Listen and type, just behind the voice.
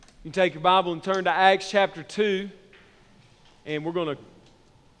You take your Bible and turn to Acts chapter 2, and we're going to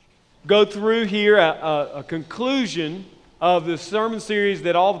go through here a conclusion of the sermon series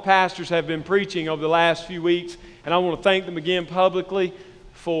that all the pastors have been preaching over the last few weeks. And I want to thank them again publicly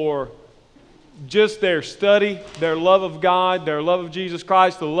for just their study, their love of God, their love of Jesus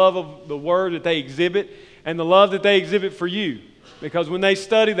Christ, the love of the Word that they exhibit, and the love that they exhibit for you. Because when they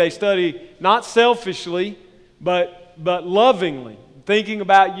study not selfishly, but lovingly, thinking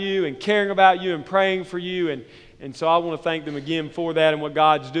about you and caring about you and praying for you. And so I want to thank them again for that and what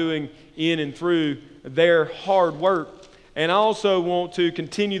God's doing in and through their hard work. And I also want to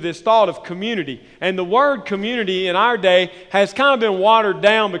continue this thought of community. And the word community in our day has kind of been watered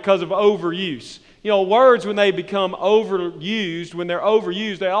down because of overuse. You know, words when they become overused, when they're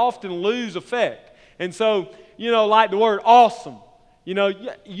overused, they often lose effect. And so, you know, like the word awesome. You know,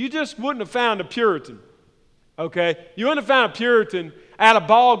 you just wouldn't have found a Puritan. Okay? You wouldn't have found a Puritan at a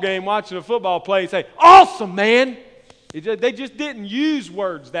ball game watching a football play and say, awesome, man. They just didn't use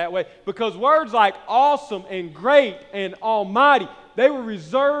words that way because words like awesome and great and almighty, they were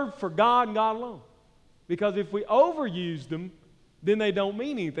reserved for God and God alone. Because if we overuse them, then they don't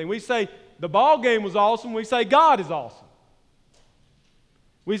mean anything. We say the ball game was awesome. We say God is awesome.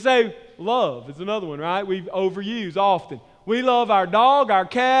 We say love is another one, right? We overuse often. We love our dog, our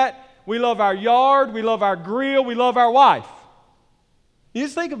cat. We love our yard. We love our grill. We love our wife. You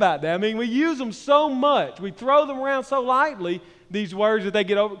just think about that. I mean, we use them so much. We throw them around so lightly, these words, that they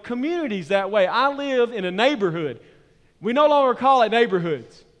get over. Communities that way. I live in a neighborhood. We no longer call it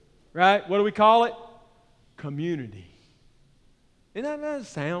neighborhoods, right? What do we call it? Community. Doesn't that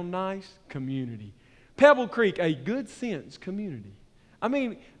sound nice? Community. Pebble Creek, a good sense community. I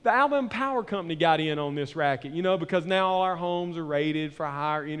mean, the Alabama Power Company got in on this racket, you know, because now all our homes are rated for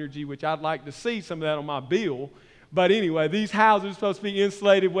higher energy, which I'd like to see some of that on my bill. But anyway, these houses are supposed to be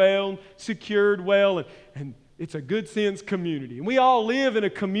insulated well, secured well, and it's a good sense community. And we all live in a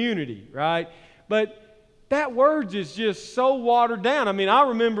community, right? But that word is just so watered down. I mean, I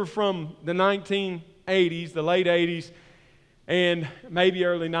remember from the 1980s, the late 80s, and maybe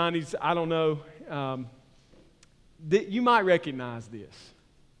early 90s, I don't know, you might recognize this,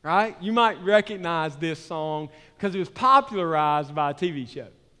 right? You might recognize this song because it was popularized by a TV show.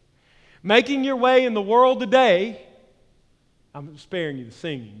 Making your way in the world today, I'm sparing you the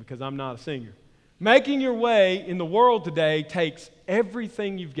singing because I'm not a singer. Making your way in the world today takes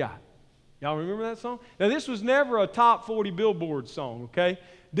everything you've got. Y'all remember that song? Now, this was never a top 40 Billboard song, okay?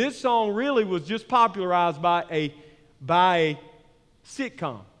 This song really was just popularized by a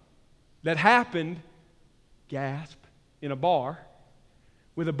sitcom that happened, gasp, in a bar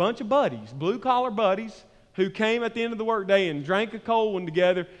with a bunch of buddies, blue-collar buddies, who came at the end of the workday and drank a cold one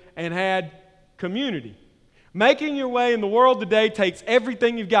together and had community. Making your way in the world today takes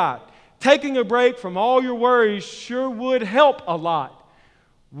everything you've got. Taking a break from all your worries sure would help a lot.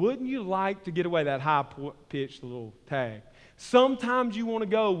 Wouldn't you like to get away that high-pitched little tag? Sometimes you want to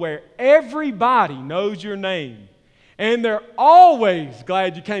go where everybody knows your name. And they're always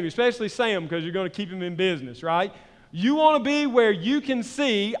glad you came, especially Sam, because you're going to keep him in business, right? You want to be where you can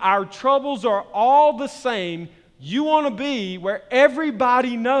see our troubles are all the same. You want to be where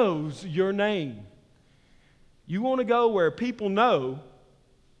everybody knows your name. You want to go where people know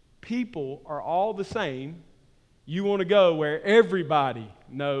people are all the same. You want to go where everybody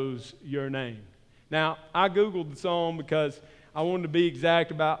knows your name. Now, I Googled the song because I wanted to be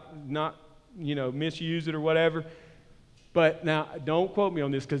exact about not, misuse it or whatever. But now, don't quote me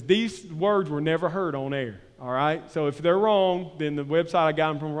on this because these words were never heard on air, all right? So if they're wrong, then the website I got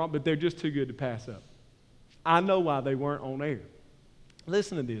them from wrong, but they're just too good to pass up. I know why they weren't on air.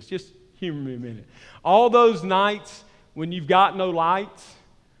 Listen to this. Just humor me a minute. All those nights when you've got no lights,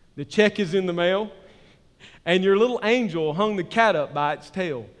 the check is in the mail, and your little angel hung the cat up by its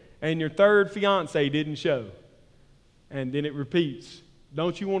tail, and your third fiance didn't show. And then it repeats.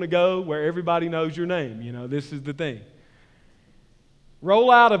 Don't you want to go where everybody knows your name? You know, this is the thing.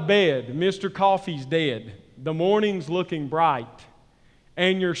 Roll out of bed, Mr. Coffee's dead, the morning's looking bright,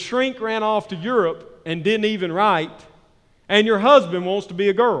 and your shrink ran off to Europe and didn't even write, and your husband wants to be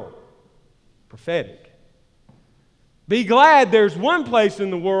a girl. Prophetic. Be glad there's one place in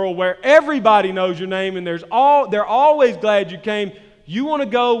the world where everybody knows your name and they're always glad you came. You want to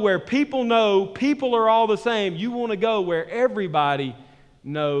go where people know people are all the same. You want to go where everybody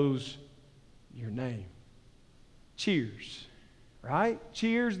knows your name. Cheers. Right?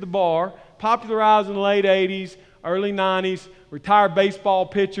 Cheers, the bar, popularized in the late 80s, early 90s, retired baseball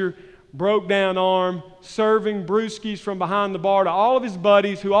pitcher, broke down arm, serving brewskis from behind the bar to all of his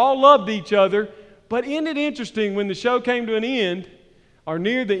buddies who all loved each other. But isn't it interesting when the show came to an end, or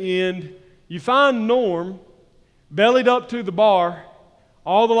near the end, you find Norm bellied up to the bar.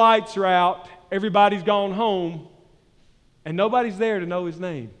 All the lights are out. Everybody's gone home. And nobody's there to know his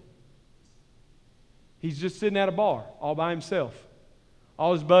name. He's just sitting at a bar all by himself.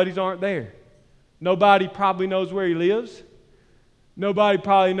 All his buddies aren't there. Nobody probably knows where he lives. Nobody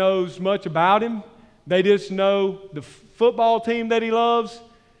probably knows much about him. They just know the football team that he loves,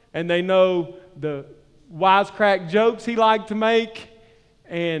 and they know the wisecrack jokes he liked to make,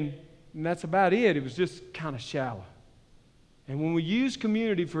 and that's about it. It was just kind of shallow. And when we use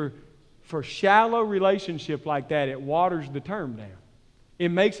community for shallow relationship like that, it waters the term down. It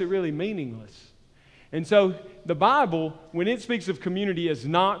makes it really meaningless. And so the Bible, when it speaks of community, is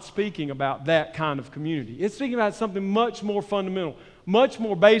not speaking about that kind of community. It's speaking about something much more fundamental, much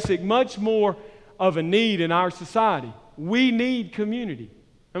more basic, much more of a need in our society. We need community.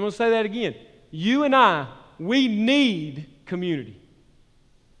 I'm going to say that again. You and I, we need community.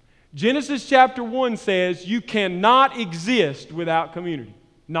 Genesis chapter 1 says you cannot exist without community.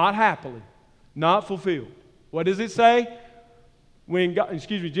 Not happily, not fulfilled. What does it say?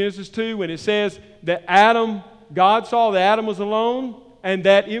 Genesis 2, when it says that God saw that Adam was alone and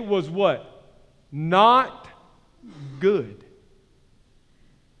that it was what? Not good.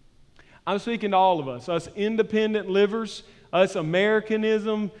 I'm speaking to all of us independent livers, us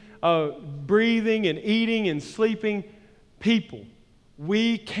Americanism, breathing and eating and sleeping people.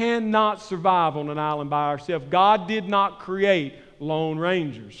 We cannot survive on an island by ourselves. God did not create Lone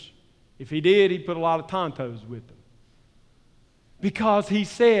Rangers. If He did, He put a lot of Tontos with them. Because He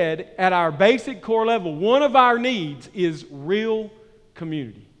said at our basic core level, one of our needs is real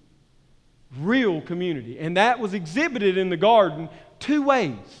community. Real community. And that was exhibited in the garden two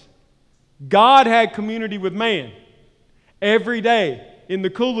ways. God had community with man. Every day, in the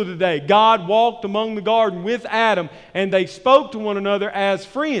cool of the day, God walked among the garden with Adam, and they spoke to one another as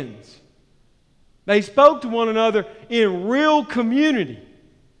friends. They spoke to one another in real community.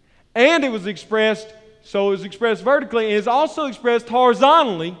 And it was expressed vertically, and it's also expressed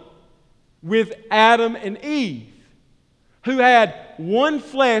horizontally with Adam and Eve, who had one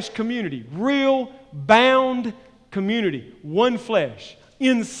flesh community, real bound community, one flesh,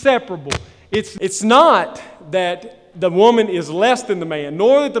 inseparable. It's not that the woman is less than the man,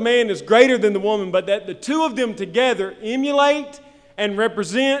 nor that the man is greater than the woman, but that the two of them together emulate and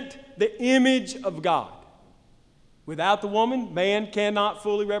represent the image of God. Without the woman, man cannot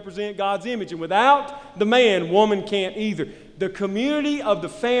fully represent God's image. And without the man, woman can't either. The community of the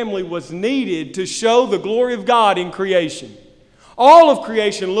family was needed to show the glory of God in creation. All of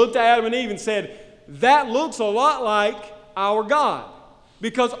creation looked at Adam and Eve and said, that looks a lot like our God.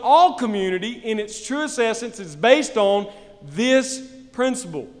 Because all community, in its truest essence, is based on this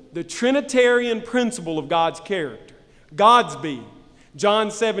principle, the Trinitarian principle of God's character, God's being. John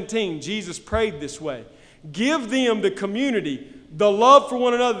 17, Jesus prayed this way. Give them the community, the love for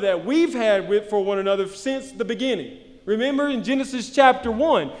one another that we've had for one another since the beginning. Remember in Genesis chapter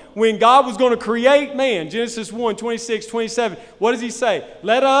 1, when God was going to create man, Genesis 1, 26, 27, what does He say?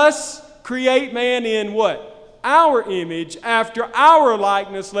 Let us create man in what? Our image, after our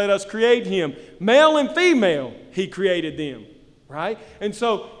likeness, let us create him. Male and female, He created them. Right? And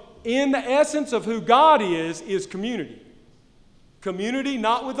so, in the essence of who God is community. Community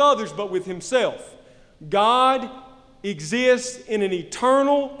not with others, but with Himself. God exists in an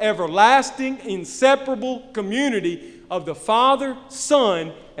eternal, everlasting, inseparable community of the Father,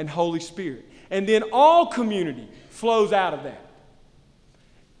 Son, and Holy Spirit. And then all community flows out of that.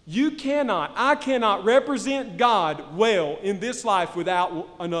 I cannot represent God well in this life without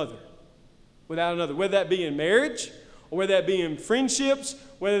another. Without another. Whether that be in marriage, or whether that be in friendships,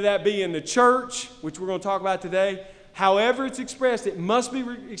 whether that be in the church, which we're going to talk about today. However it's expressed, it must be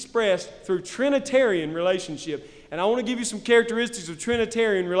expressed through Trinitarian relationship. And I want to give you some characteristics of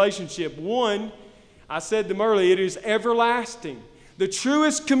Trinitarian relationship. One, I said them earlier, it is everlasting. The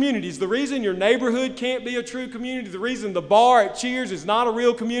truest communities, the reason your neighborhood can't be a true community, the reason the bar at Cheers is not a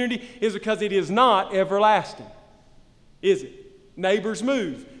real community is because it is not everlasting. Is it? Neighbors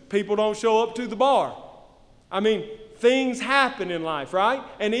move. People don't show up to the bar. Things happen in life, right?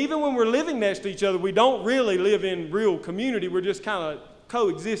 And even when we're living next to each other, we don't really live in real community. We're just kind of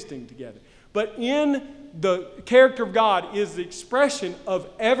coexisting together. But in the character of God is the expression of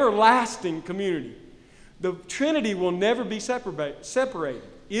everlasting community. The Trinity will never be separated.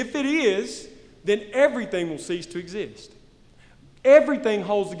 If it is, then everything will cease to exist. Everything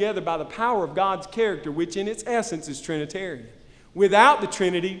holds together by the power of God's character, which in its essence is Trinitarian. Without the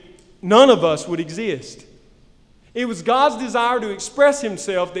Trinity, none of us would exist. It was God's desire to express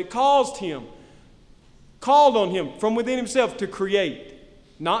Himself that called on Him from within Himself to create.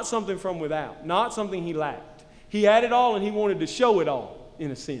 not something from without, not something he lacked. He had it all and he wanted to show it all,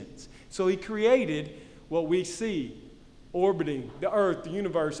 in a sense. So he created what we see orbiting the earth, the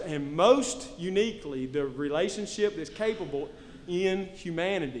universe, and most uniquely, the relationship that's capable in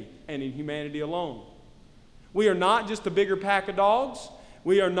humanity and in humanity alone. We are not just a bigger pack of dogs.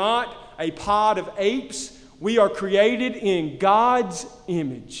 We are not a pod of apes. We are created in God's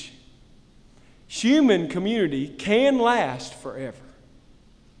image. Human community can last forever.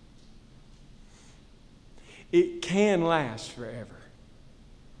 It can last forever.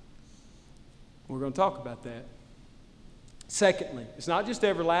 We're going to talk about that. Secondly, it's not just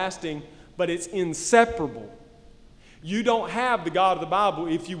everlasting, but it's inseparable. You don't have the God of the Bible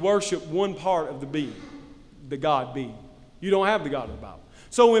if you worship one part of the being, the God being. You don't have the God of the Bible.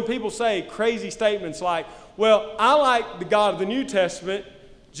 So when people say crazy statements like, well, I like the God of the New Testament,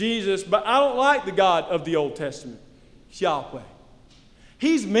 Jesus, but I don't like the God of the Old Testament, Yahweh.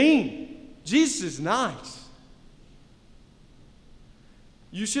 He's mean. Jesus is nice.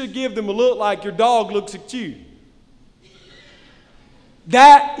 You should give them a look like your dog looks at you.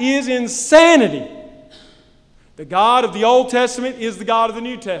 That is insanity. The God of the Old Testament is the God of the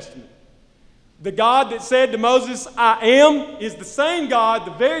New Testament. The God that said to Moses, I am, is the same God,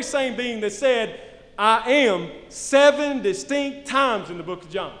 the very same being that said, I am, 7 distinct times in the book of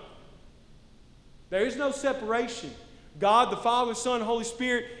John. There is no separation. God, the Father, Son, Holy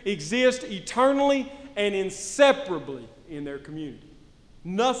Spirit exist eternally and inseparably in their community.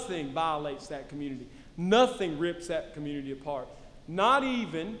 Nothing violates that community. Nothing rips that community apart. Not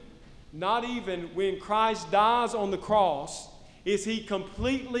even when Christ dies on the cross is he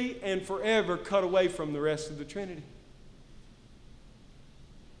completely and forever cut away from the rest of the Trinity.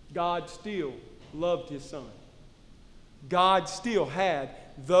 God still loved his Son. God still had,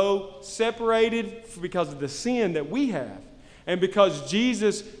 though separated because of the sin that we have, and because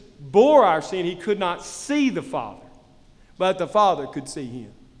Jesus bore our sin, he could not see the Father, but the Father could see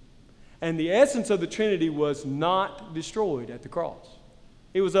him. And the essence of the Trinity was not destroyed at the cross.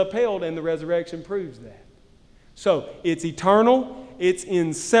 It was upheld, and the resurrection proves that. So, it's eternal, it's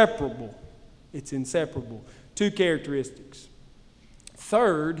inseparable. It's inseparable. 2 characteristics.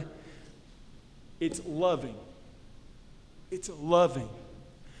 Third, it's loving. It's loving.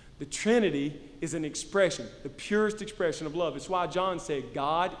 The Trinity is an expression, the purest expression of love. It's why John said,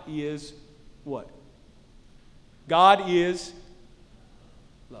 God is what? God is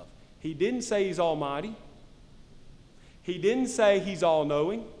love. He didn't say he's almighty. He didn't say he's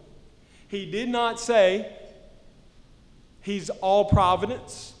all-knowing. He did not say he's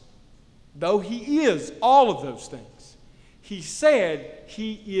all-providence, though he is all of those things. He said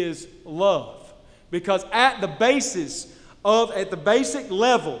he is love, because at the basic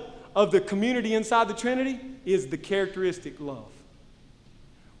level of the community inside the Trinity is the characteristic love.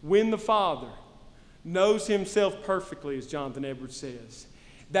 When the Father knows himself perfectly, as Jonathan Edwards says,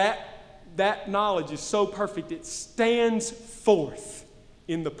 that knowledge is so perfect it stands forth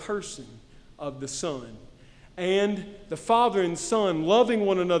in the person of the Son. And the Father and Son loving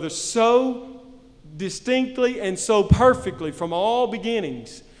one another so distinctly and so perfectly from all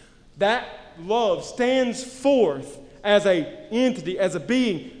beginnings, that love stands forth as an entity, as a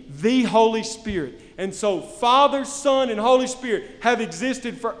being, the Holy Spirit. And so Father, Son, and Holy Spirit have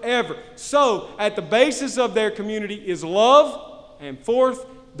existed forever. So at the basis of their community is love, and fourth,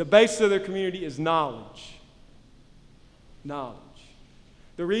 the basis of their community is knowledge. Knowledge.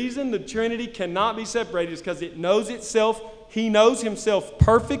 The reason the Trinity cannot be separated is because it knows itself. He knows himself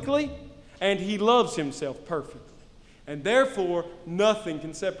perfectly, and he loves himself perfectly. And therefore, nothing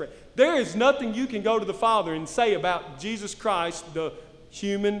can separate. There is nothing you can go to the Father and say about Jesus Christ, the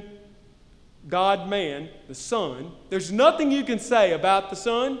human God-man, the Son. There's nothing you can say about the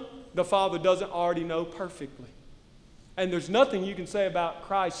Son the Father doesn't already know perfectly. And there's nothing you can say about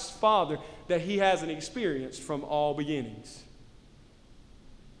Christ's Father that he hasn't experienced from all beginnings.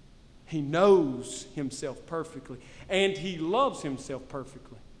 He knows himself perfectly, and he loves himself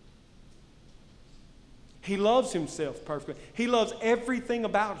perfectly. He loves himself perfectly. He loves everything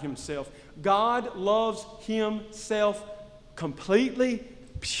about himself. God loves himself completely,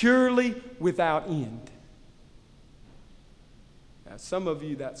 purely, without end. Now, some of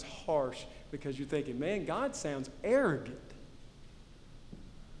you, that's harsh because you're thinking, man, God sounds arrogant.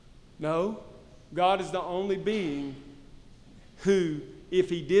 No, God is the only being who, if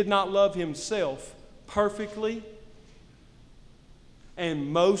he did not love himself perfectly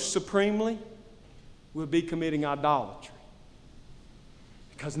and most supremely, would be committing idolatry.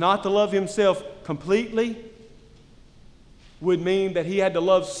 Because not to love himself completely would mean that he had to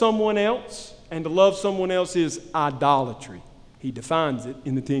love someone else, and to love someone else is idolatry. He defines it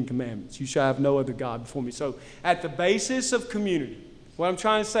in the Ten Commandments. You shall have no other God before me. So at the basis of community, what I'm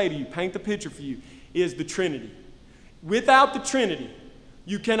trying to say to you, paint the picture for you, is the Trinity. Without the Trinity,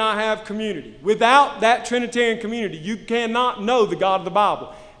 you cannot have community. Without that Trinitarian community, you cannot know the God of the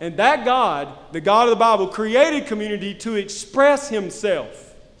Bible. And that God, the God of the Bible, created community to express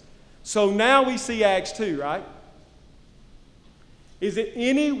himself. So now we see Acts 2, right? Is it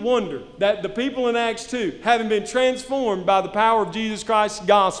any wonder that the people in Acts 2, having been transformed by the power of Jesus Christ's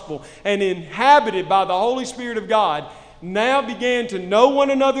gospel and inhabited by the Holy Spirit of God, now began to know one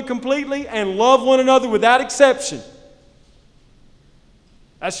another completely and love one another without exception?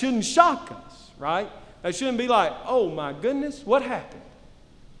 That shouldn't shock us, right? That shouldn't be like, oh my goodness, what happened?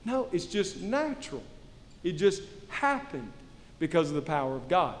 No, it's just natural. It just happened because of the power of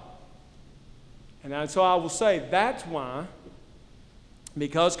God. And so I will say that's why,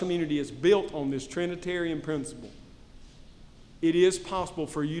 because community is built on this Trinitarian principle, it is possible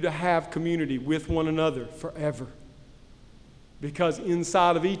for you to have community with one another forever. Because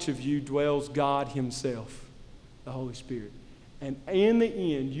inside of each of you dwells God himself, the Holy Spirit. And in the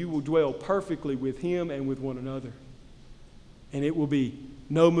end, you will dwell perfectly with him and with one another. And it will be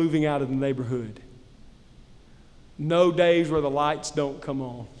no moving out of the neighborhood. No days where the lights don't come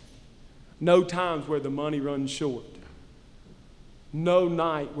on. No times where the money runs short. No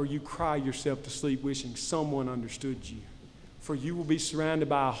night where you cry yourself to sleep wishing someone understood you. For you will be surrounded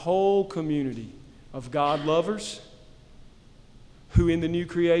by a whole community of God lovers who in the new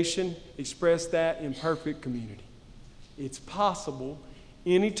creation express that in perfect community. It's possible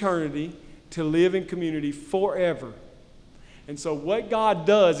in eternity to live in community forever. And so what God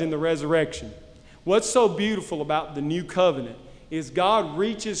does in the resurrection, what's so beautiful about the new covenant, is God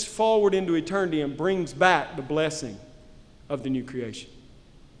reaches forward into eternity and brings back the blessing of the new creation.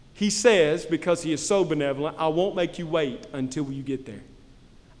 He says, because he is so benevolent, I won't make you wait until you get there.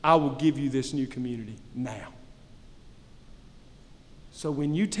 I will give you this new community now. So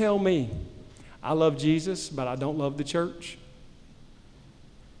when you tell me, I love Jesus, but I don't love the church,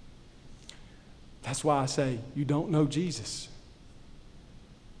 that's why I say, you don't know Jesus.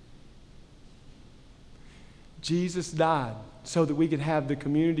 Jesus died so that we could have the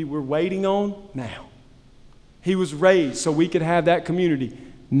community we're waiting on now. He was raised so we could have that community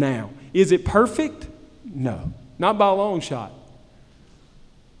now. Is it perfect? No. Not by a long shot.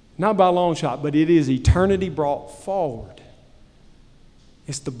 Not by a long shot, but it is eternity brought forward.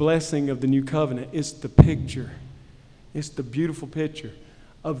 It's the blessing of the new covenant. It's the picture. It's the beautiful picture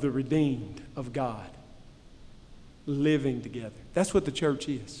of the redeemed of God living together. That's what the church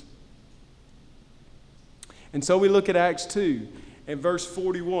is. And so we look at Acts 2 and verse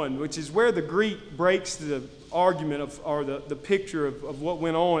 41, which is where the Greek breaks the argument of, or the picture of what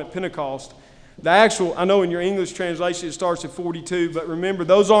went on at Pentecost. The actual, I know in your English translation it starts at 42, but remember,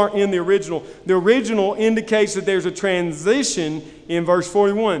 those aren't in the original. The original indicates that there's a transition in verse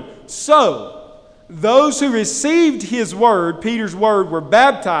 41. So, those who received his word, Peter's word, were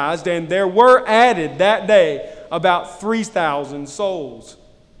baptized, and there were added that day about 3,000 souls.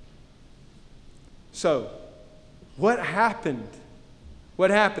 So, what happened? What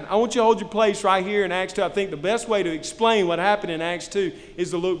happened? I want you to hold your place right here in Acts 2. I think the best way to explain what happened in Acts 2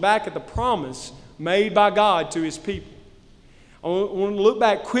 is to look back at the promise made by God to his people. I want to look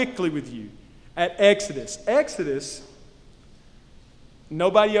back quickly with you at Exodus. Exodus,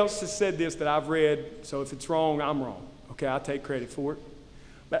 nobody else has said this that I've read, so if it's wrong, I'm wrong. Okay, I'll take credit for it.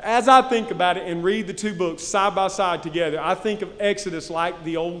 But as I think about it and read the two books side by side together, I think of Exodus like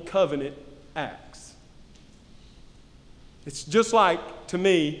the Old Covenant Acts. It's just like, to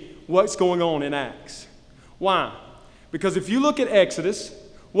me, what's going on in Acts. Why? Because if you look at Exodus,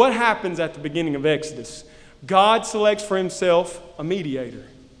 what happens at the beginning of Exodus? God selects for himself a mediator.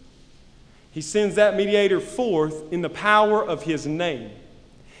 He sends that mediator forth in the power of his name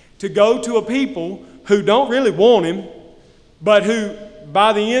to go to a people who don't really want him, but who,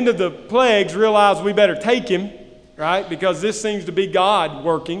 by the end of the plagues, realize we better take him, right? Because this seems to be God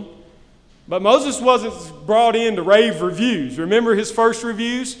working. But Moses wasn't brought in to rave reviews. Remember his first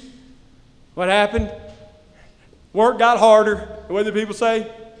reviews? What happened? Work got harder. What did the people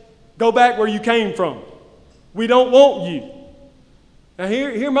say? Go back where you came from. We don't want you. Now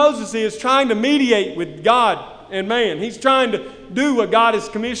here Moses is trying to mediate with God and man. He's trying to do what God has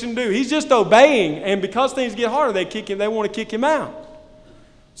commissioned to do. He's just obeying. And because things get harder, they want to kick him out.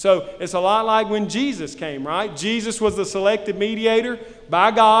 So it's a lot like when Jesus came, right? Jesus was the selected mediator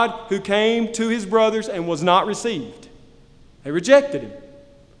by God who came to his brothers and was not received. They rejected him.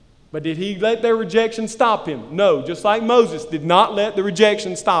 But did he let their rejection stop him? No, just like Moses did not let the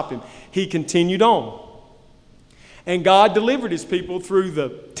rejection stop him. He continued on. And God delivered his people through the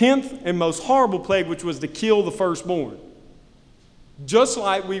 10th and most horrible plague, which was to kill the firstborn. Just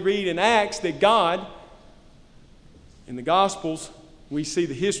like we read in Acts that God, in the Gospels, we see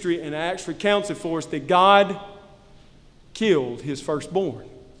the history, and Acts recounts it for us, that God killed his firstborn.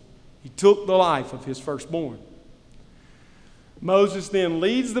 He took the life of his firstborn. Moses then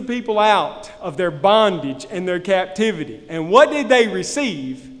leads the people out of their bondage and their captivity. And what did they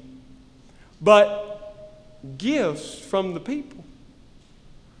receive but gifts from the people?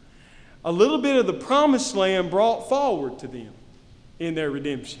 A little bit of the promised land brought forward to them in their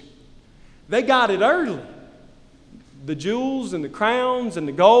redemption. They got it early. The jewels and the crowns and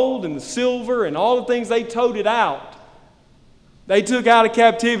the gold and the silver and all the things they toted out, they took out of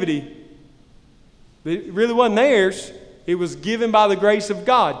captivity. But it really wasn't theirs. It was given by the grace of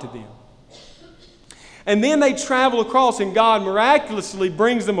God to them. And then they travel across, and God miraculously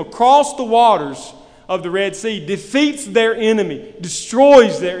brings them across the waters of the Red Sea, defeats their enemy,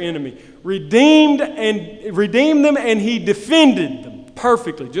 destroys their enemy, redeemed them, and he defended them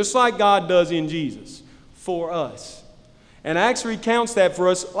perfectly, just like God does in Jesus for us. And Acts recounts that for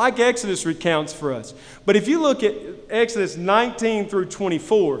us, like Exodus recounts for us. But if you look at Exodus 19 through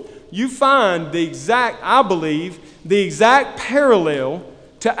 24, you find the exact, I believe, the exact parallel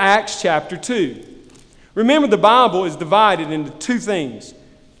to Acts chapter 2. Remember, the Bible is divided into two things,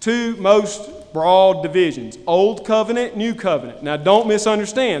 two most broad divisions, Old Covenant, New Covenant. Now, don't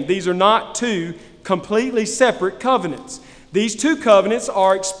misunderstand. These are not two completely separate covenants. These two covenants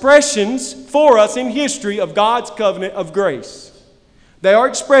are expressions for us in history of God's covenant of grace. They are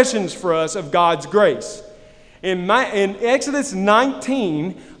expressions for us of God's grace. In Exodus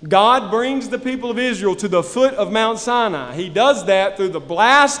 19, God brings the people of Israel to the foot of Mount Sinai. He does that through the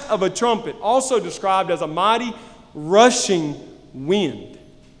blast of a trumpet, also described as a mighty rushing wind,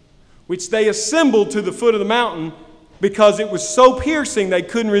 which they assembled to the foot of the mountain because it was so piercing they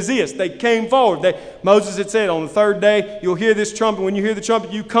couldn't resist. They came forward. Moses had said, on the third day, you'll hear this trumpet. When you hear the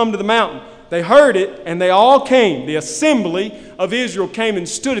trumpet, you come to the mountain. They heard it, and they all came. The assembly of Israel came and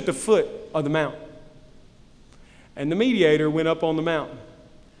stood at the foot of the mountain. And the mediator went up on the mountain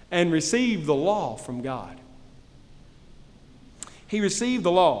and received the law from God. He received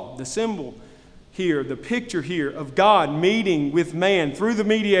the law, the symbol here, the picture here of God meeting with man through the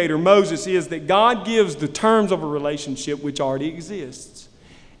mediator, Moses, is that God gives the terms of a relationship which already exists.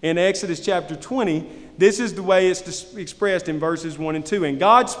 In Exodus chapter 20, this is the way it's expressed in verses 1 and 2. And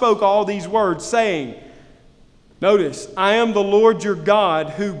God spoke all these words, saying, notice, I am the Lord your God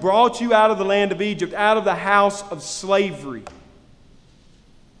who brought you out of the land of Egypt, out of the house of slavery.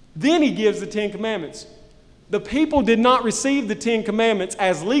 Then he gives the Ten Commandments. The people did not receive the Ten Commandments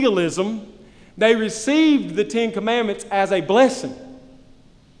as legalism. They received the Ten Commandments as a blessing.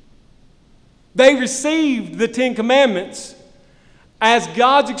 They received the Ten Commandments as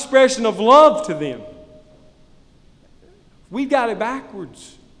God's expression of love to them. We got it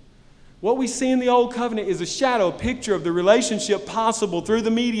backwards. What we see in the Old Covenant is a shadow, a picture of the relationship possible through the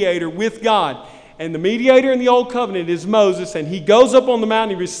mediator with God. And the mediator in the Old Covenant is Moses, and he goes up on the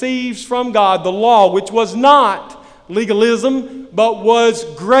mountain, he receives from God the law, which was not legalism, but was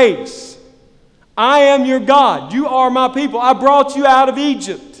grace. I am your God. You are my people. I brought you out of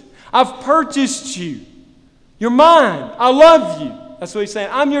Egypt. I've purchased you. You're mine. I love you. That's what he's saying.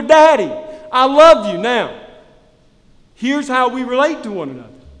 I'm your daddy. I love you. Now, here's how we relate to one another.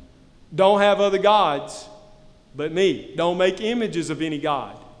 Don't have other gods but me. Don't make images of any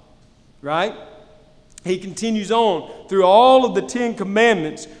god. Right? He continues on through all of the Ten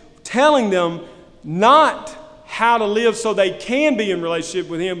Commandments, telling them not how to live so they can be in relationship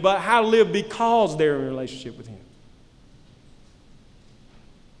with him, but how to live because they're in a relationship with him.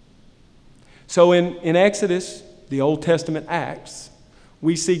 So in Exodus, the Old Testament Acts,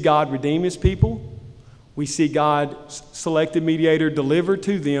 we see God redeem his people. We see God's selected mediator deliver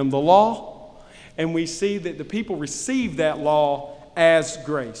to them the law. And we see that the people receive that law as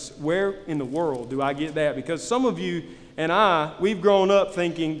grace. Where in the world do I get that? Because some of you and we've grown up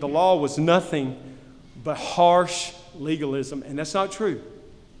thinking the law was nothing but harsh legalism, and that's not true.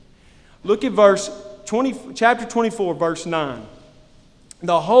 Look at chapter 24, verse 9.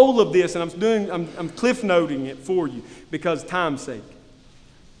 The whole of this, and I'm cliff noting it for you because of time's sake.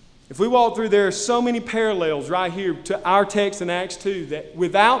 If we walk through, there are so many parallels right here to our text in Acts 2 that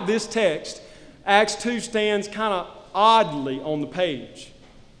without this text, Acts 2 stands kind of oddly on the page.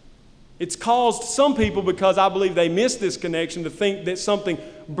 It's caused some people, because I believe they missed this connection, to think that something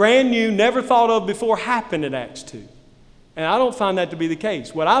brand new, never thought of before, happened at Acts 2. And I don't find that to be the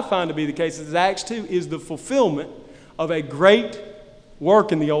case. What I find to be the case is Acts 2 is the fulfillment of a great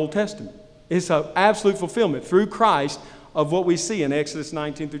work in the Old Testament. It's an absolute fulfillment through Christ of what we see in Exodus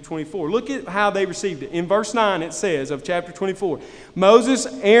 19 through 24. Look at how they received it. In verse 9 it says of chapter 24, Moses,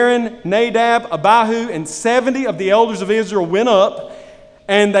 Aaron, Nadab, Abihu, and 70 of the elders of Israel went up,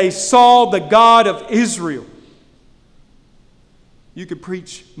 and they saw the God of Israel. You could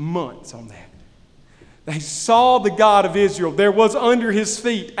preach months on that. They saw the God of Israel. There was under his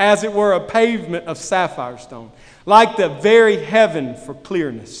feet, as it were, a pavement of sapphire stone, like the very heaven for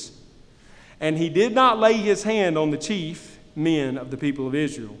clearness. And he did not lay his hand on the chief men of the people of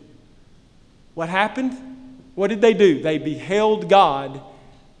Israel. What happened? What did they do? They beheld God,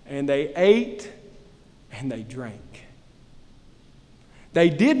 and they ate and they drank. They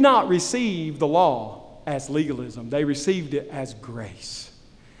did not receive the law as legalism. They received it as grace.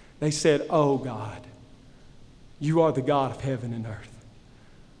 They said, "Oh God, you are the God of heaven and earth.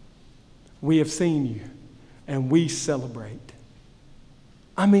 We have seen you, and we celebrate."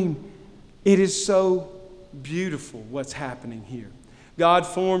 I mean, it is so beautiful what's happening here. God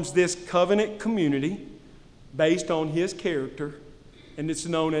forms this covenant community based on his character, and it's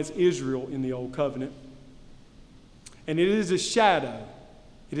known as Israel in the Old Covenant. And it is a shadow.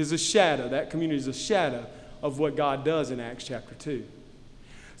 It is a shadow. That community is a shadow of what God does in Acts chapter 2.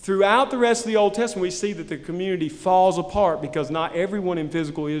 Throughout the rest of the Old Testament, we see that the community falls apart because not everyone in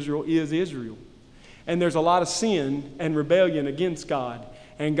physical Israel is Israel. And there's a lot of sin and rebellion against God.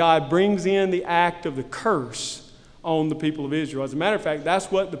 And God brings in the act of the curse on the people of Israel. As a matter of fact,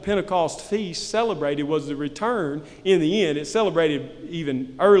 that's what the Pentecost feast celebrated, was the return in the end. It celebrated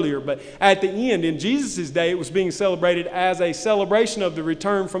even earlier, but at the end, in Jesus' day, it was being celebrated as a celebration of the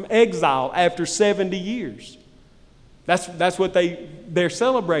return from exile after 70 years. That's what they're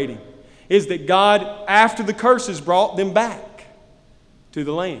celebrating, is that God, after the curses, brought them back to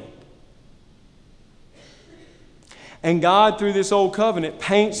the land. And God, through this old covenant,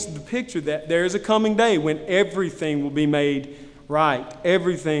 paints the picture that there is a coming day when everything will be made right.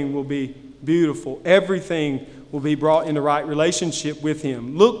 Everything will be beautiful. Everything will be brought into right relationship with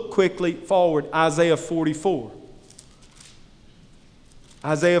him. Look quickly forward, Isaiah 44.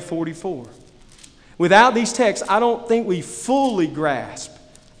 Isaiah 44. Without these texts, I don't think we fully grasp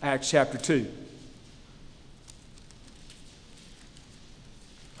Acts chapter 2.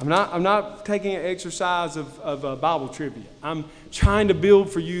 I'm not taking an exercise of Bible trivia. I'm trying to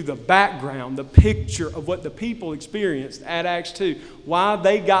build for you the background, the picture of what the people experienced at Acts 2, why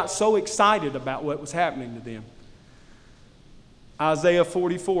they got so excited about what was happening to them. Isaiah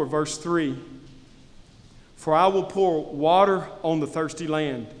 44, verse 3. For I will pour water on the thirsty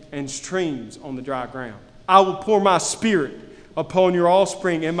land and streams on the dry ground. I will pour my spirit upon your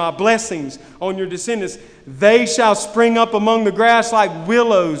offspring and my blessings on your descendants. They shall spring up among the grass like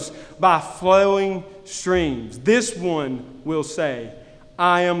willows by flowing streams. This one will say,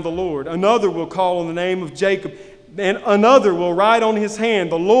 I am the Lord. Another will call on the name of Jacob, and another will write on his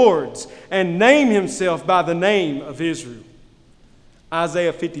hand the Lord's, and name himself by the name of Israel.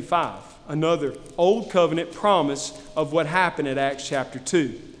 Isaiah 55, another old covenant promise of what happened at Acts chapter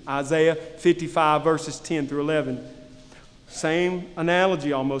 2. Isaiah 55 verses 10 through 11. Same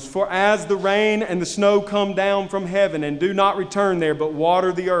analogy almost. For as the rain and the snow come down from heaven and do not return there, but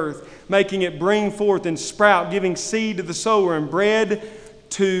water the earth, making it bring forth and sprout, giving seed to the sower and bread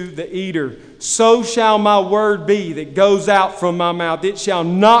to the eater, so shall my word be that goes out from my mouth. It shall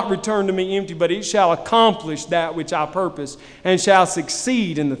not return to me empty, but it shall accomplish that which I purpose, and shall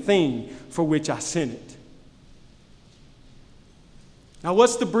succeed in the thing for which I sent it. Now,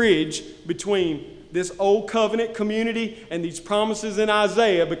 what's the bridge between this old covenant community and these promises in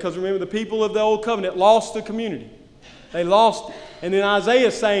Isaiah? Because remember, the people of the old covenant lost the community. They lost it. And then Isaiah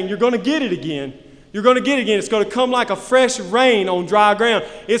is saying, you're going to get it again. You're going to get it again. It's going to come like a fresh rain on dry ground.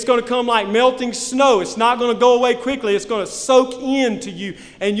 It's going to come like melting snow. It's not going to go away quickly. It's going to soak into you.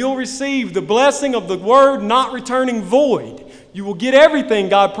 And you'll receive the blessing of the word not returning void. You will get everything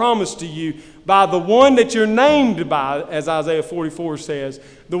God promised to you by the one that you're named by, as Isaiah 44 says.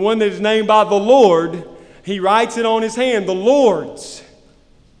 The one that is named by the Lord, he writes it on his hand, the Lord's.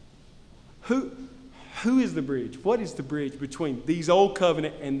 Who is the bridge? What is the bridge between these old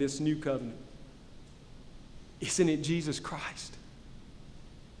covenant and this new covenant? Isn't it Jesus Christ?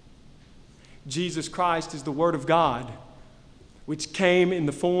 Jesus Christ is the Word of God, which came in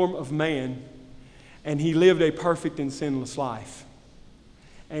the form of man, and he lived a perfect and sinless life.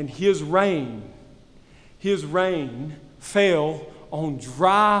 And his rain fell on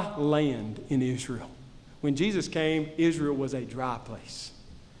dry land in Israel. When Jesus came, Israel was a dry place.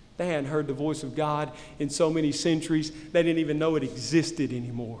 They hadn't heard the voice of God in so many centuries, they didn't even know it existed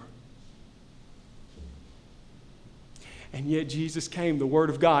anymore. And yet Jesus came, the Word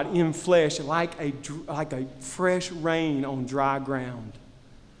of God, in flesh, like a fresh rain on dry ground.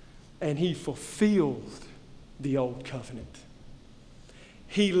 And He fulfilled the old covenant.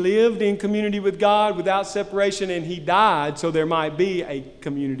 He lived in community with God without separation, and He died so there might be a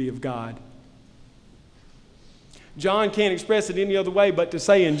community of God. John can't express it any other way but to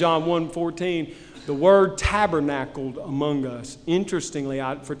say in John 1:14, the word tabernacled among us. Interestingly,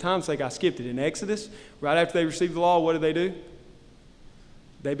 for time's sake, I skipped it. In Exodus, right after they received the law, what do?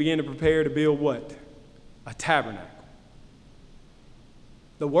 They began to prepare to build what? A tabernacle.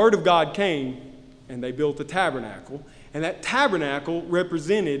 The Word of God came, and they built the tabernacle. And that tabernacle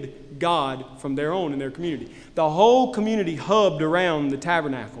represented God from their own in their community. The whole community hubbed around the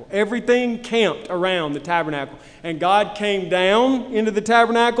tabernacle. Everything camped around the tabernacle. And God came down into the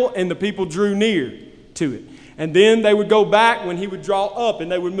tabernacle, and the people drew near to it. And then they would go back when He would draw up, and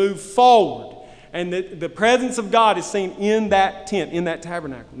they would move forward. And the presence of God is seen in that tent, in that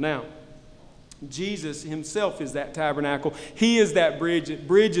tabernacle. Now, Jesus Himself is that tabernacle. He is that bridge. It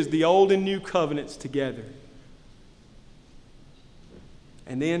bridges the old and new covenants together.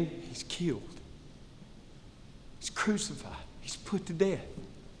 And then He's killed. He's crucified. He's put to death.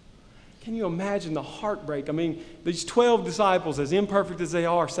 Can you imagine the heartbreak? I mean, these 12 disciples, as imperfect as they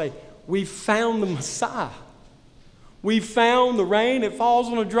are, say, "We've found the Messiah. We've found the rain that falls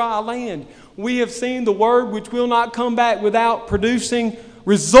on a dry land. We have seen the Word which will not come back without producing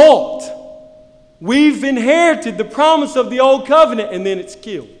result. We've inherited the promise of the old covenant," and then it's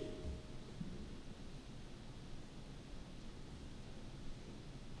killed.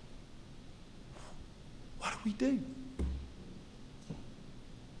 What do we do?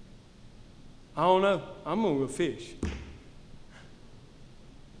 I don't know. I'm going to go fish.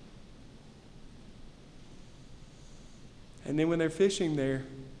 And then when they're fishing there,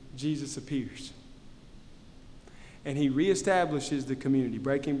 Jesus appears. And He reestablishes the community,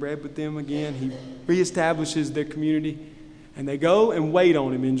 breaking bread with them again. He reestablishes their community. And they go and wait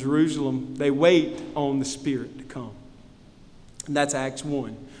on Him in Jerusalem. They wait on the Spirit to come. And that's Acts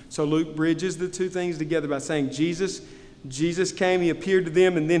 1. So Luke bridges the two things together by saying Jesus came, He appeared to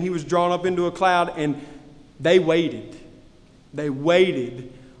them, and then He was drawn up into a cloud, and they waited. They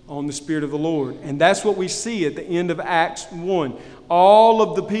waited on the Spirit of the Lord. And that's what we see at the end of Acts 1. All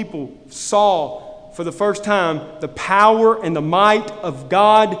of the people saw for the first time the power and the might of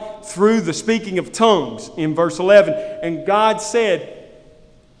God through the speaking of tongues in verse 11. And God said,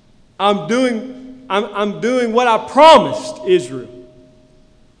 I'm doing what I promised Israel.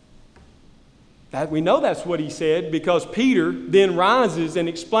 That we know that's what He said because Peter then rises and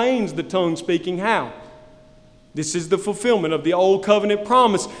explains the tongue speaking how. This is the fulfillment of the old covenant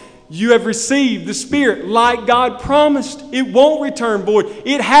promise. You have received the Spirit like God promised. It won't return void.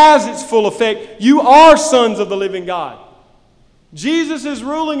 It has its full effect. You are sons of the living God. Jesus is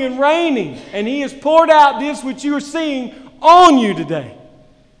ruling and reigning, and He has poured out this which you are seeing on you today.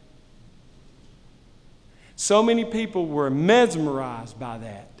 So many people were mesmerized by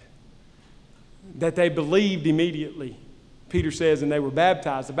that they believed immediately. Peter says, and they were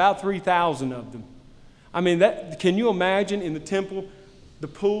baptized, about 3,000 of them. I mean, can you imagine in the temple, the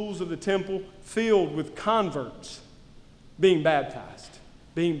pools of the temple filled with converts being baptized?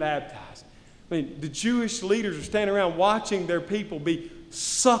 I mean, the Jewish leaders are standing around watching their people be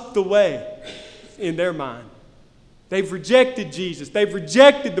sucked away in their mind. They've rejected Jesus. They've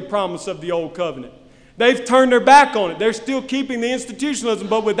rejected the promise of the old covenant. They've turned their back on it. They're still keeping the institutionalism,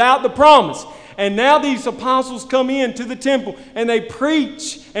 but without the promise. And now these apostles come into the temple and they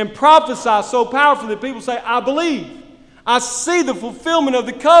preach and prophesy so powerfully that people say, I believe. I see the fulfillment of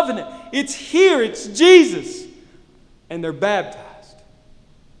the covenant. It's here. It's Jesus. And they're baptized.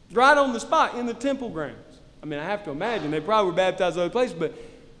 Right on the spot in the temple grounds. I mean, I have to imagine. They probably were baptized other places, but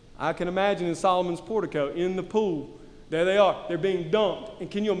I can imagine in Solomon's portico, in the pool, there they are. They're being dumped.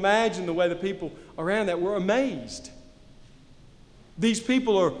 And can you imagine the way the people around that were amazed? These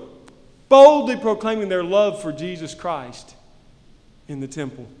people are boldly proclaiming their love for Jesus Christ in the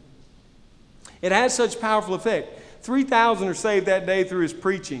temple. It has such powerful effect. 3,000 are saved that day through His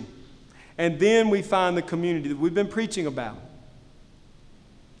preaching. And then we find the community that we've been preaching about.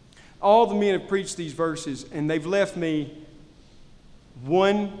 All the men have preached these verses, and they've left me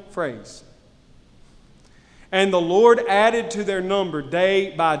one phrase. And the Lord added to their number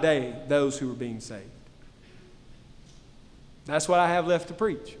day by day those who were being saved. That's what I have left to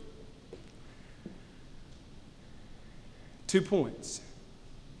preach. 2 points.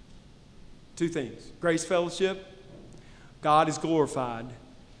 2 things. Grace Fellowship, God is glorified.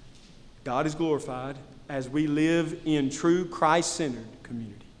 God is glorified as we live in true Christ-centered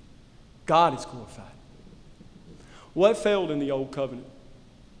community. God is glorified. What failed in the old covenant?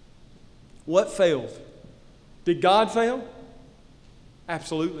 What failed? Did God fail?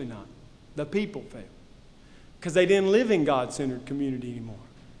 Absolutely not. The people failed because they didn't live in God-centered community anymore.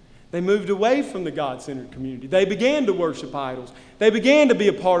 They moved away from the God-centered community. They began to worship idols. They began to be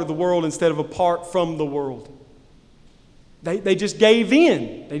a part of the world instead of apart from the world. They just gave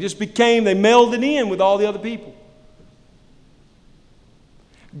in. They melded in with all the other people.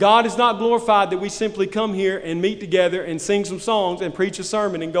 God is not glorified that we simply come here and meet together and sing some songs and preach a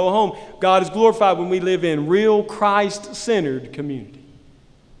sermon and go home. God is glorified when we live in real Christ-centered community.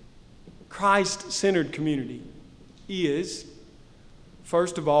 Christ-centered community is,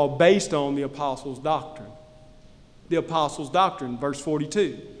 first of all, based on the apostles' doctrine. The apostles' doctrine, verse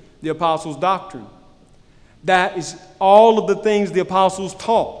 42. The apostles' doctrine. That is all of the things the apostles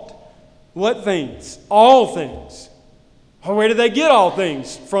taught. What things? All things. Where did they get all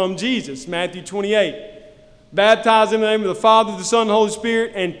things? From Jesus. Matthew 28. Baptize in the name of the Father, the Son, and the Holy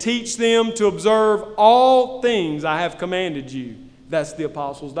Spirit, and teach them to observe all things I have commanded you. That's the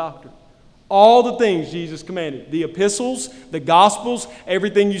apostles' doctrine. All the things Jesus commanded. The epistles, the gospels,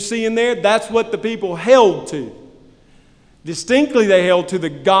 everything you see in there, that's what the people held to. Distinctly, they held to the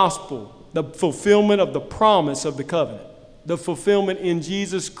gospel, the fulfillment of the promise of the covenant, the fulfillment in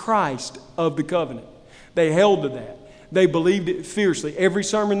Jesus Christ of the covenant. They held to that. They believed it fiercely. Every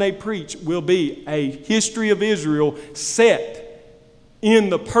sermon they preach will be a history of Israel set in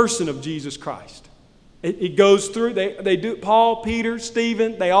the person of Jesus Christ. It goes through, they do, Paul, Peter,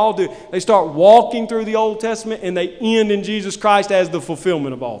 Stephen, they all do. They start walking through the Old Testament and they end in Jesus Christ as the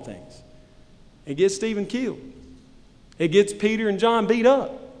fulfillment of all things. It gets Stephen killed. It gets Peter and John beat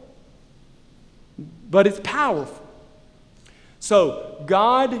up. But it's powerful. So,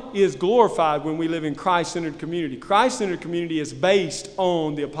 God is glorified when we live in Christ-centered community. Christ-centered community is based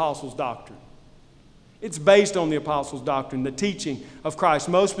on the apostles' doctrine. It's based on the apostles' doctrine, the teaching of Christ,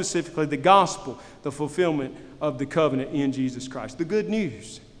 most specifically the gospel, the fulfillment of the covenant in Jesus Christ, the good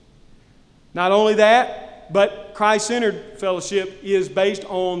news. Not only that, but Christ-centered fellowship is based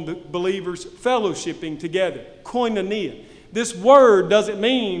on the believers fellowshipping together, koinonia. This word doesn't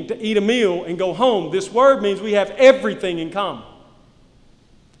mean to eat a meal and go home. This word means we have everything in common.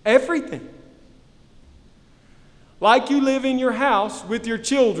 Everything. Like you live in your house with your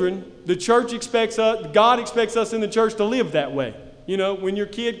children, the church expects us, God expects us in the church to live that way. You know, when your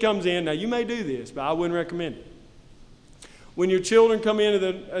kid comes in, now you may do this, but I wouldn't recommend it. When your children come into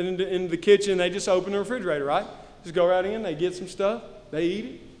the kitchen, they just open the refrigerator, right? Just go right in, they get some stuff, they eat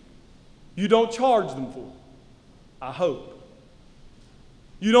it. You don't charge them for it, I hope.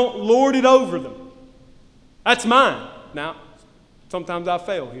 You don't lord it over them. That's mine. Now, sometimes I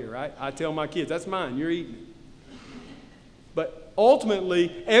fail here, right? I tell my kids, that's mine, you're eating it. But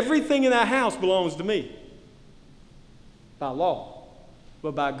ultimately, everything in that house belongs to me by law.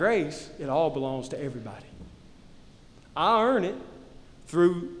 But by grace, it all belongs to everybody. I earn it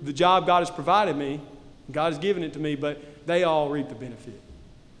through the job God has provided me. God has given it to me, but they all reap the benefit.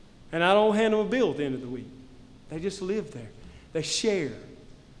 And I don't hand them a bill at the end of the week. They just live there. They share.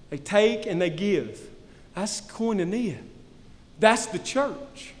 They take and they give. That's koinonia. That's the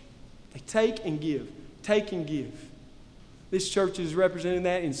church. They take and give. Take and give. This church is representing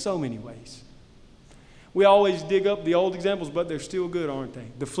that in so many ways. We always dig up the old examples, but they're still good, aren't they?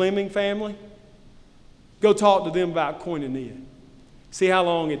 The Fleming family, go talk to them about koinonia. See how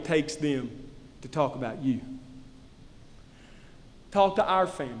long it takes them to talk about you. Talk to our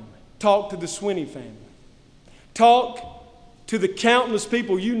family. Talk to the Swinney family. Talk to the countless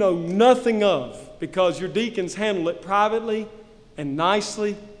people you know nothing of because your deacons handle it privately and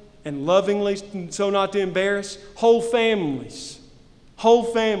nicely and lovingly, so not to embarrass. Whole families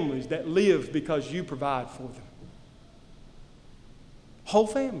that live because you provide for them. Whole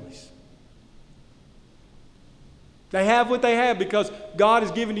families. They have what they have because God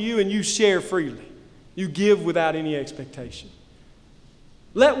has given to you and you share freely. You give without any expectation.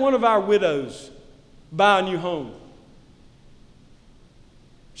 Let one of our widows buy a new home.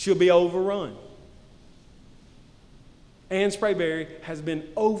 She'll be overrun. Ann Sprayberry has been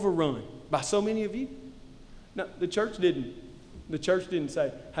overrun by so many of you. No, the church didn't. The church didn't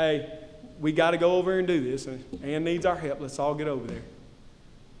say, hey, we got to go over and do this. Ann needs our help. Let's all get over there.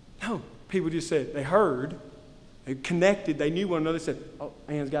 No, people just said, they heard, they connected, they knew one another. They said, oh,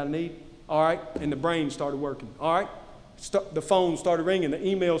 Ann's got a need. All right. And the brain started working. All right. The phone started ringing. The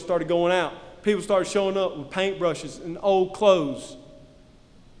emails started going out. People started showing up with paintbrushes and old clothes.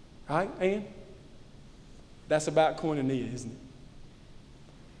 Right, Ann? That's about koinonia, isn't it?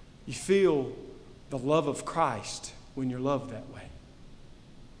 You feel the love of Christ when you're loved that way.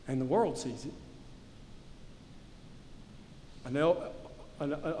 And the world sees it.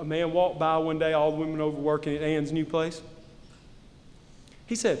 A man walked by one day, all the women over working at Ann's new place.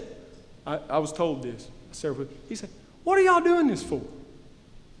 He said, I was told this. He said, "What are y'all doing this for?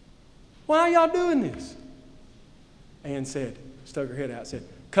 Why are y'all doing this?" Ann said, stuck her head out, said,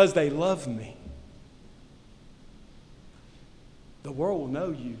 "Because they love me." The world will know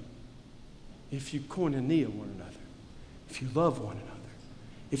you if you koinonia one another, if you love one another,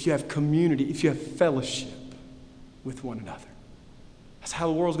 if you have community, if you have fellowship with one another. That's how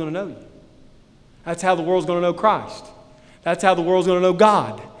the world's going to know you. That's how the world's going to know Christ. That's how the world's going to know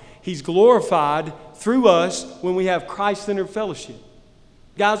God. He's glorified through us when we have Christ-centered fellowship.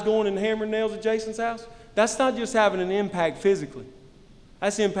 Guys going and hammering nails at Jason's house, that's not just having an impact physically.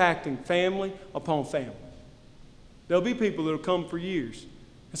 That's impacting family upon family. There'll be people that will come for years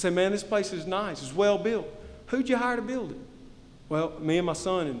and say, "Man, this place is nice. It's well built. Who'd you hire to build it?" "Well, me and my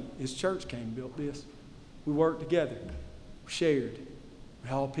son and his church came and built this. We worked together. We shared. We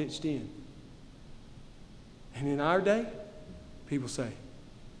all pitched in." And in our day, people say,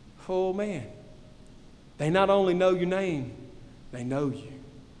 "Oh, man, they not only know your name, they know you.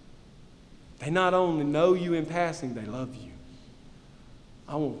 They not only know you in passing, they love you."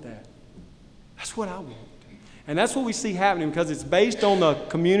 I want that. That's what I want. And that's what we see happening because it's based on the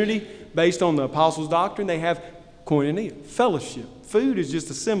community, based on the apostles' doctrine. They have koinonia, fellowship. Food is just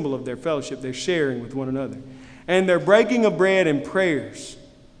a symbol of their fellowship. They're sharing with one another. And they're breaking of bread and prayers.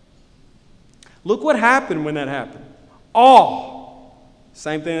 Look what happened when that happened. Awe.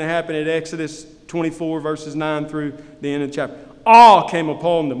 Same thing that happened at Exodus 24, verses 9 through the end of the chapter. Awe came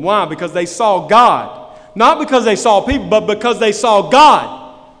upon them. Why? Because they saw God. Not because they saw people, but because they saw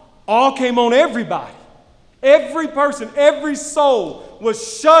God. Awe came on everybody. Every person, every soul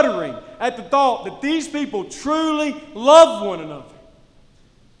was shuddering at the thought that these people truly love one another.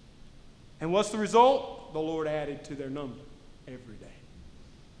 And what's the result? The Lord added to their number every day.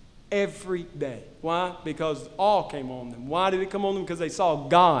 Every day. Why? Because awe came on them. Why did it come on them? Because they saw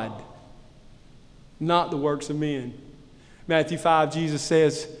God, not the works of men. Matthew 5, Jesus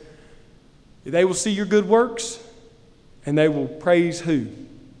says, "They will see your good works, and they will praise" who?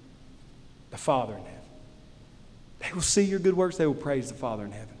 The Father in heaven. They will see your good works, they will praise the Father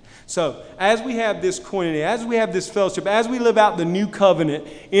in heaven. So, as we have this koinonia, as we have this fellowship, as we live out the new covenant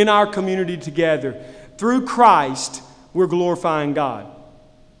in our community together, through Christ, we're glorifying God.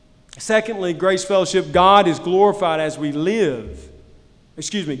 Secondly, Grace Fellowship, God is glorified as we live.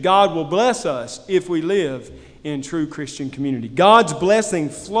 God will bless us if we live in true Christian community. God's blessing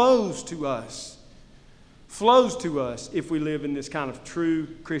flows to us if we live in this kind of true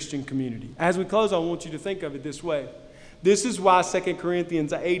Christian community. As we close, I want you to think of it this way. This is why 2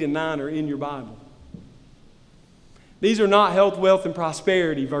 Corinthians 8 and 9 are in your Bible. These are not health, wealth, and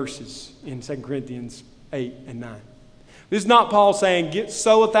prosperity verses in 2 Corinthians 8 and 9. This is not Paul saying,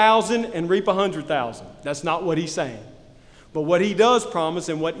 sow 1,000 and reap 100,000. That's not what he's saying. But what he does promise,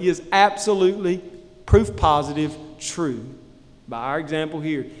 and what is absolutely proof positive true, by our example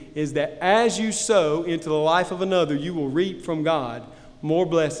here, is that as you sow into the life of another, you will reap from God more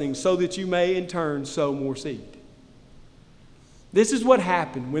blessings so that you may in turn sow more seed. This is what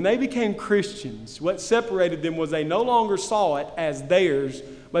happened. When they became Christians, what separated them was they no longer saw it as theirs,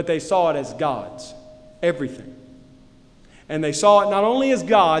 but they saw it as God's. Everything. And they saw it not only as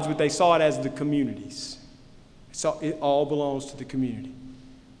God's, but they saw it as the community's. So it all belongs to the community.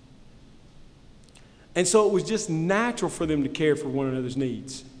 And so it was just natural for them to care for one another's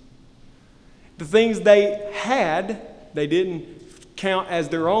needs. The things they had, they didn't count as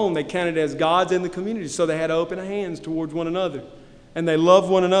their own. They counted as God's in the community. So they had open hands towards one another. And they loved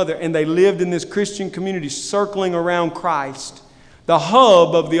one another. And they lived in this Christian community circling around Christ. The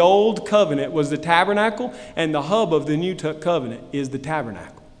hub of the old covenant was the tabernacle. And the hub of the new covenant is the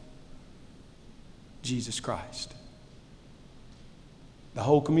tabernacle. Jesus Christ. The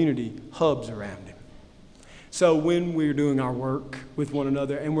whole community hubs around him. So when we're doing our work with one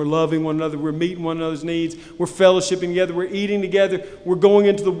another and we're loving one another, we're meeting one another's needs, we're fellowshipping together, we're eating together, we're going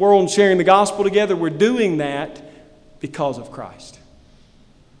into the world and sharing the gospel together, we're doing that because of Christ.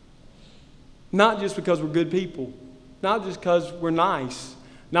 Not just because we're good people, not just because we're nice,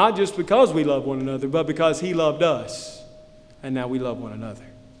 not just because we love one another, but because he loved us and now we love one another.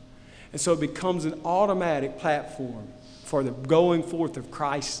 And so it becomes an automatic platform for the going forth of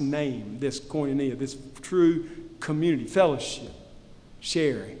Christ's name, this koinonia, this true community, fellowship,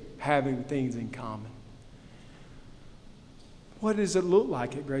 sharing, having things in common. What does it look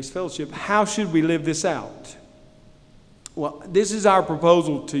like at Grace Fellowship? How should we live this out? Well, this is our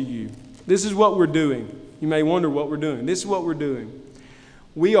proposal to you. This is what we're doing. You may wonder what we're doing. This is what we're doing.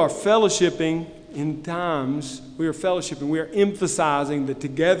 We are fellowshipping in times we are fellowshipping, we are emphasizing the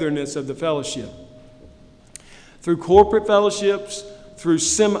togetherness of the fellowship. Through corporate fellowships, through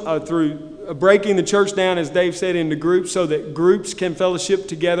breaking the church down, as Dave said, into groups so that groups can fellowship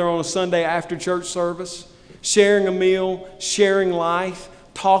together on a Sunday after church service, sharing a meal, sharing life,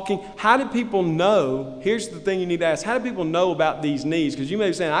 talking. How do people know? Here's the thing you need to ask. How do people know about these needs? Because you may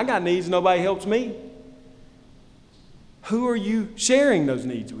be saying, I got needs, nobody helps me. Who are you sharing those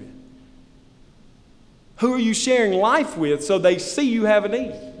needs with? Who are you sharing life with so they see you have a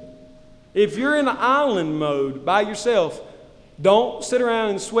need? If you're in island mode by yourself, don't sit around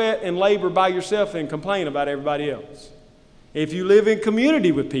and sweat and labor by yourself and complain about everybody else. If you live in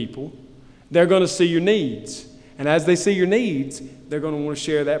community with people, they're going to see your needs. And as they see your needs, they're going to want to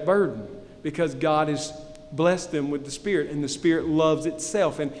share that burden because God has blessed them with the Spirit, and the Spirit loves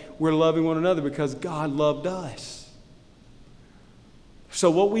itself, and we're loving one another because God loved us. So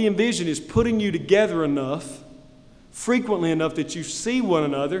what we envision is putting you together enough, frequently enough that you see one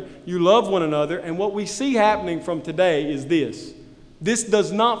another, you love one another, and what we see happening from today is this. This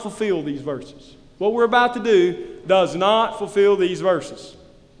does not fulfill these verses. What we're about to do does not fulfill these verses.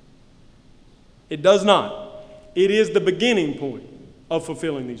 It does not. It is the beginning point of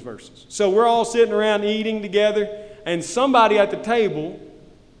fulfilling these verses. So we're all sitting around eating together, and somebody at the table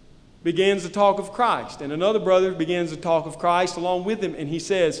begins to talk of Christ, and another brother begins to talk of Christ along with him, and he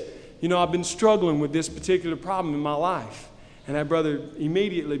says, I've been struggling with this particular problem in my life. And that brother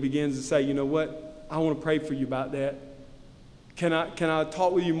immediately begins to say, you know what? I want to pray for you about that. Can I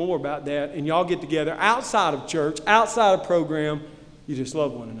talk with you more about that? And y'all get together outside of church, outside of program. You just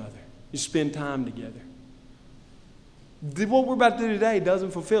love one another. You spend time together. What we're about to do today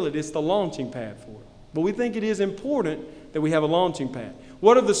doesn't fulfill it. It's the launching pad for it. But we think it is important that we have a launching pad.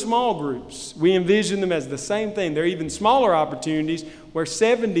 What are the small groups? We envision them as the same thing. There are even smaller opportunities where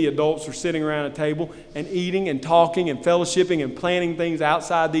 70 adults are sitting around a table and eating and talking and fellowshipping and planning things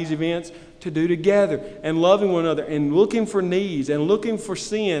outside these events to do together and loving one another and looking for needs and looking for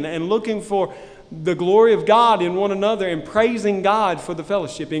sin and looking for the glory of God in one another and praising God for the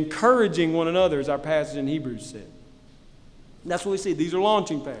fellowship, encouraging one another, as our passage in Hebrews said. That's what we see. These are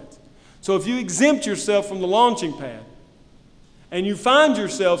launching pads. So if you exempt yourself from the launching pad and you find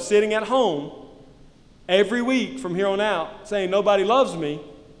yourself sitting at home every week from here on out saying nobody loves me,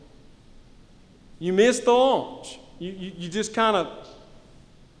 you missed the launch. You just kind of,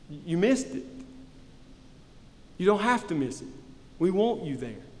 you missed it. You don't have to miss it. We want you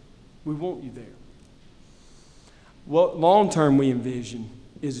there. We want you there. What long term we envision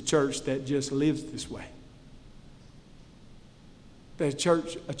is a church that just lives this way. A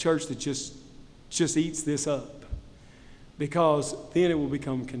church that just eats this up, because then it will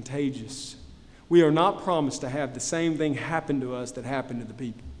become contagious. We are not promised to have the same thing happen to us that happened to the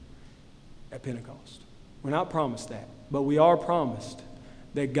people at Pentecost. We're not promised that, but we are promised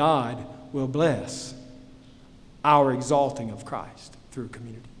that God will bless our exalting of Christ through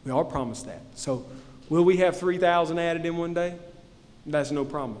community. We are promised that. So will we have 3,000 added in one day? That's no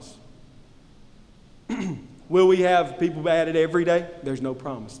promise. Will we have people added every day? There's no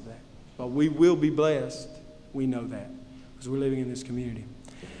promise to that. But we will be blessed. We know that because we're living in this community.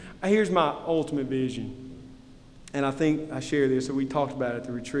 Here's my ultimate vision. And I think I share this, or we talked about it at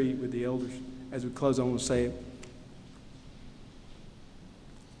the retreat with the elders. As we close, I want to say it.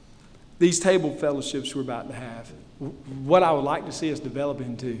 These table fellowships we're about to have, what I would like to see us develop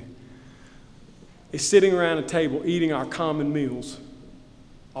into is sitting around a table, eating our common meals,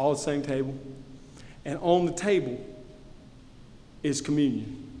 all at the same table. And on the table is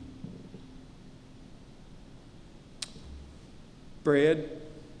communion. Bread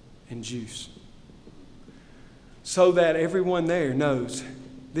and juice. So that everyone there knows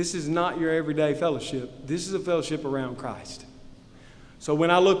this is not your everyday fellowship. This is a fellowship around Christ. So when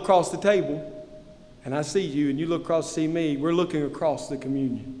I look across the table and I see you and you look across to see me, we're looking across the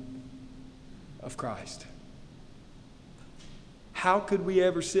communion of Christ. How could we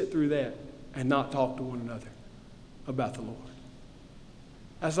ever sit through that and not talk to one another about the Lord?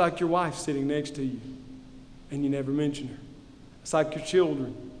 That's like your wife sitting next to you and you never mention her. It's like your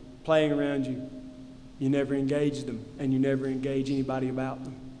children playing around you. You never engage them and you never engage anybody about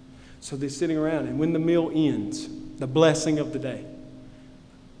them. So they're sitting around, and when the meal ends, the blessing of the day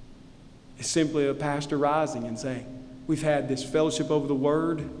is simply a pastor rising and saying, we've had this fellowship over the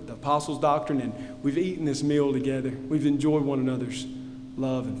Word, the Apostles' doctrine, and we've eaten this meal together. We've enjoyed one another's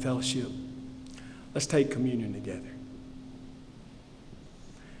love and fellowship. Let's take communion together.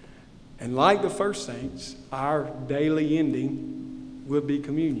 And like the first saints, our daily ending will be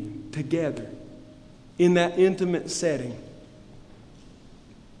communion together in that intimate setting.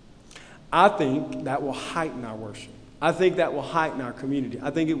 I think that will heighten our worship. I think that will heighten our community. I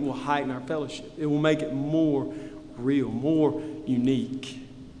think it will heighten our fellowship. It will make it more real, more unique,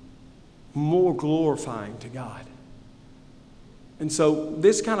 more glorifying to God. And so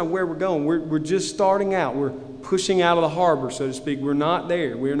this is kind of where we're going. We're just starting out. We're pushing out of the harbor, so to speak. We're not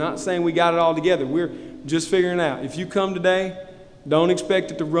there. We're not saying we got it all together. We're just figuring it out. If you come today, don't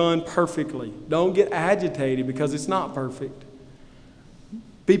expect it to run perfectly. Don't get agitated because it's not perfect.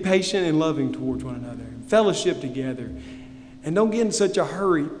 Be patient and loving towards one another. Fellowship together. And don't get in such a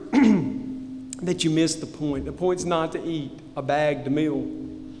hurry that you miss the point. The point's not to eat a bagged meal.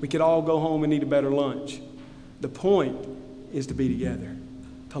 We could all go home and eat a better lunch. The point is to be together,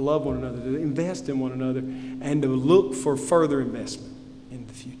 to love one another, to invest in one another, and to look for further investment in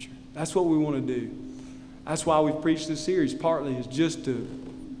the future. That's what we want to do. That's why we've preached this series, partly is just to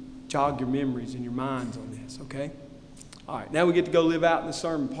jog your memories and your minds on this, okay? All right, now we get to go live out the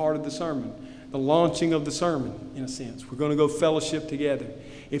sermon, part of the sermon, the launching of the sermon, in a sense. We're going to go fellowship together.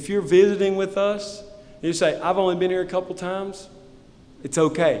 If you're visiting with us, you say, I've only been here a couple times, it's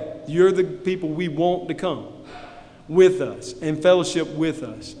okay. You're the people we want to come with us and fellowship with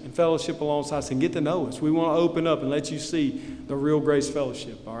us and fellowship alongside us and get to know us. We want to open up and let you see the real Grace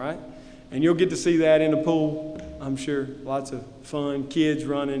Fellowship, all right? And you'll get to see that in the pool, I'm sure. Lots of fun, kids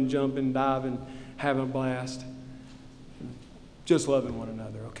running, jumping, diving, having a blast. Just loving one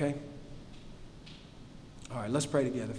another, okay? All right, let's pray together.